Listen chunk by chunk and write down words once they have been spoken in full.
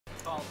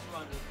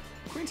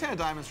Queen 10 of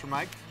diamonds for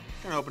Mike.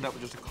 Gonna open up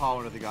with just a call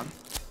under the gun.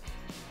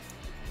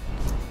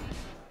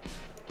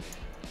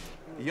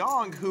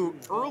 Yong, who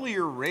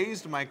earlier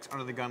raised Mike's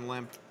under the gun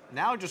limp,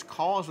 now just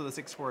calls with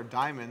a 6-4 of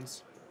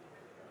diamonds.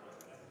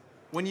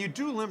 When you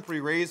do limp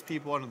re-raise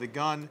people under the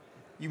gun,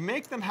 you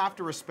make them have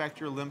to respect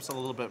your limps a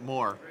little bit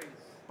more.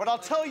 But I'll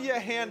tell you a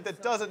hand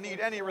that doesn't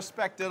need any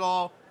respect at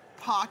all,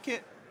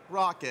 pocket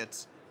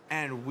rockets.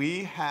 And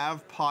we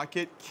have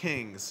pocket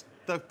kings,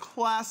 the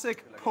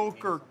classic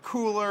poker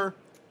cooler.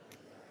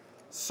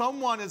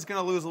 Someone is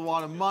gonna lose a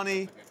lot of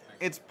money.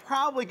 It's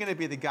probably gonna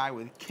be the guy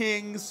with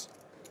kings.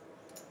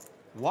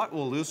 What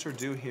will Loeser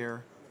do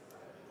here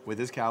with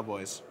his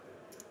Cowboys?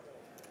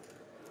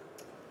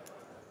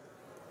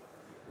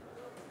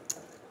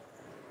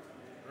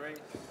 Raise.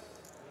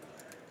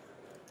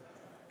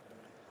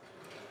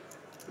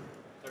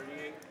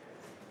 38.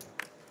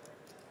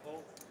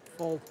 Fold.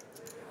 Fold.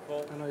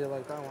 Fold. I know you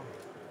like that one.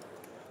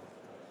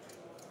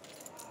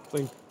 I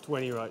think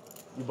 20, right?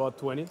 You bought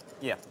 20?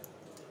 Yeah.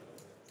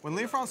 When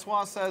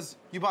Lefrancios says,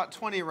 you bought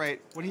 20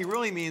 right, what he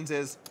really means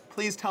is,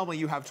 please tell me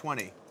you have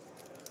 20.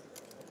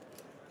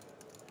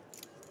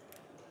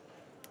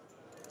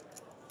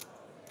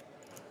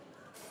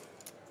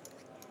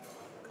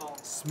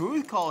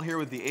 Smooth call here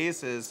with the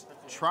aces,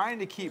 trying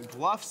to keep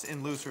bluffs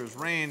in Loeser's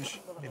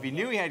range. If he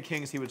knew he had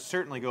kings, he would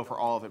certainly go for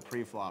all of it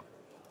pre-flop.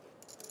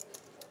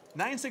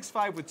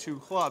 9-6-5 with 2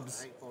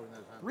 clubs.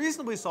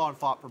 Reasonably solid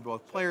flop for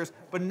both players,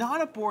 but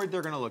not a board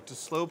they're going to look to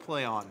slow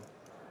play on.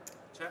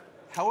 Check.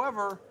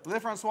 However,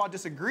 Lefrancios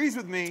disagrees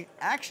with me,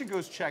 action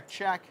goes check,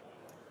 check,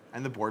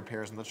 and the board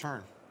pairs on the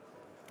turn.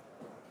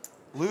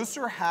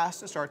 Loeser has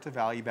to start to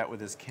value bet with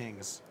his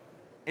kings.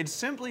 It's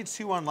simply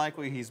too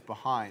unlikely he's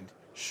behind.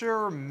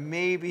 Sure,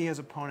 maybe his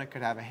opponent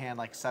could have a hand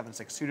like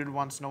 7-6 suited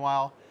once in a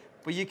while,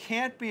 but you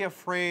can't be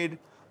afraid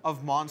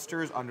of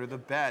monsters under the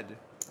bed.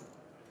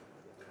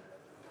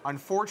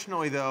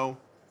 Unfortunately, though,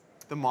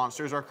 the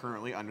monsters are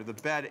currently under the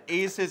bed.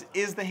 Aces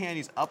is the hand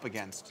he's up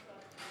against.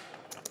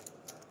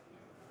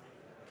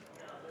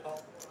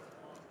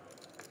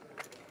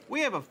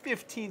 We have a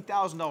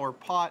 $15,000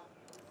 pot.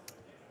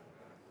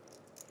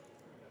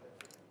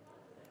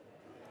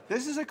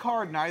 This is a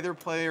card neither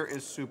player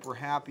is super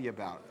happy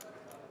about.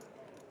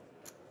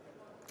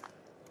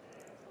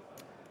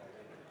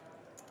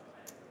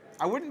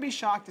 I wouldn't be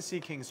shocked to see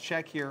kings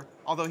check here,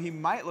 although he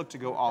might look to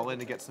go all in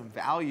to get some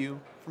value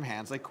from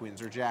hands like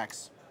queens or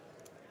jacks.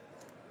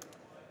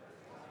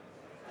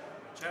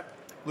 Check.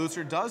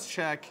 Loeser does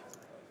check,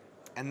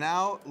 and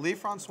now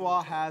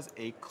Lefrancios has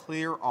a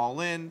clear all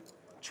in.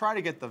 Try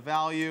to get the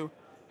value.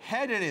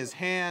 Head in his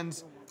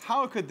hands.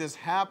 How could this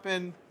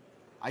happen?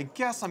 I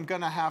guess I'm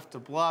gonna have to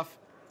bluff.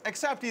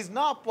 Except he's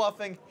not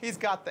bluffing, he's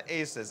got the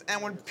aces. And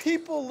when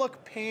people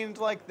look pained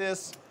like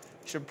this,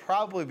 you should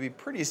probably be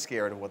pretty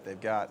scared of what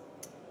they've got.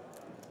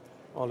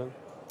 All in.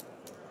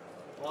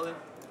 All in.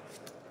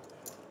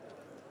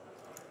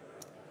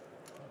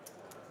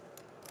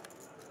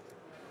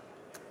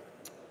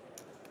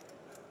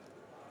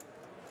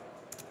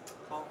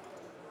 Call.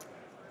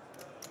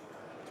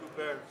 2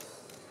 pairs.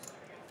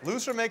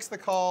 Loeser makes the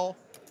call,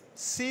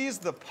 sees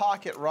the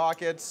pocket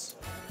rockets,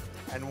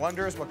 and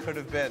wonders what could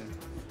have been.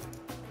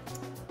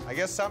 I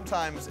guess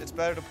sometimes it's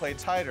better to play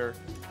tighter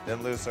than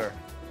Loeser.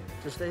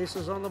 Just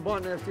aces on the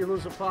button after you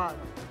lose a pot.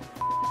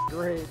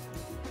 Great.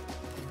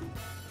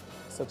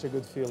 Such a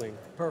good feeling.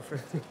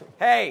 Perfect.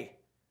 Hey,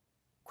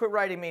 quit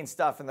writing mean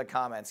stuff in the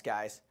comments,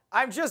 guys.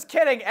 I'm just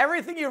kidding.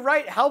 Everything you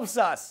write helps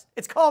us.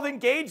 It's called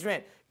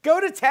engagement. Go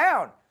to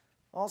town.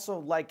 Also,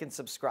 like and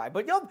subscribe.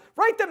 But you'll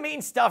write the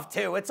mean stuff,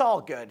 too. It's all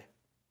good.